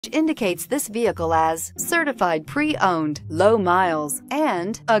indicates this vehicle as certified pre-owned, low miles,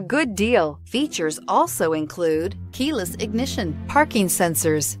 and a good deal. Features also include keyless ignition, parking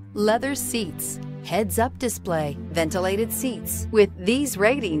sensors, leather seats, heads-up display, ventilated seats. With these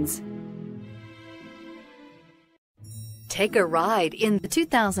ratings, take a ride in the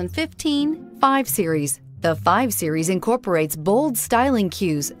 2015 5 Series. The 5 Series incorporates bold styling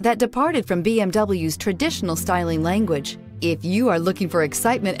cues that departed from BMW's traditional styling language. If you are looking for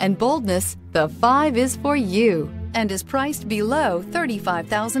excitement and boldness, the 5 is for you and is priced below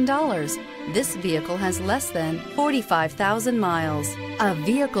 $35,000. This vehicle has less than 45,000 miles. A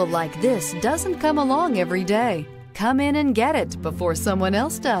vehicle like this doesn't come along every day. Come in and get it before someone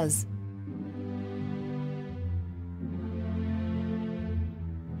else does.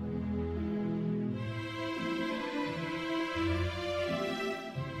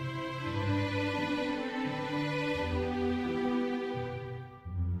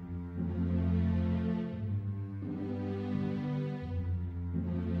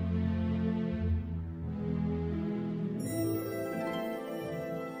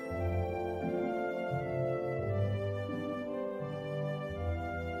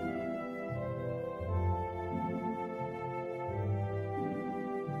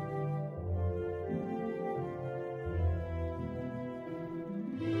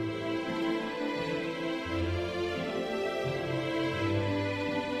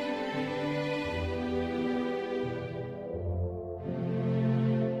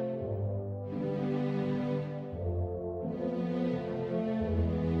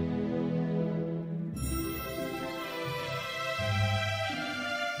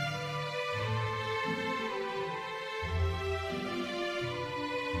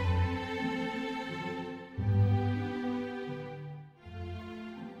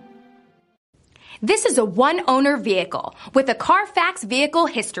 This is a one-owner vehicle with a Carfax Vehicle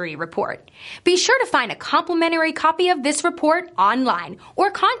History Report. Be sure to find a complimentary copy of this report online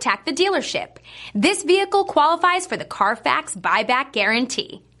or contact the dealership. This vehicle qualifies for the Carfax Buyback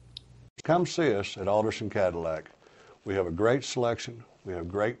Guarantee. Come see us at Alderson Cadillac. We have a great selection. We have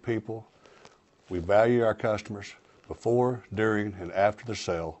great people. We value our customers before, during, and after the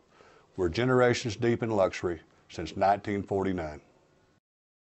sale. We're generations deep in luxury since 1949.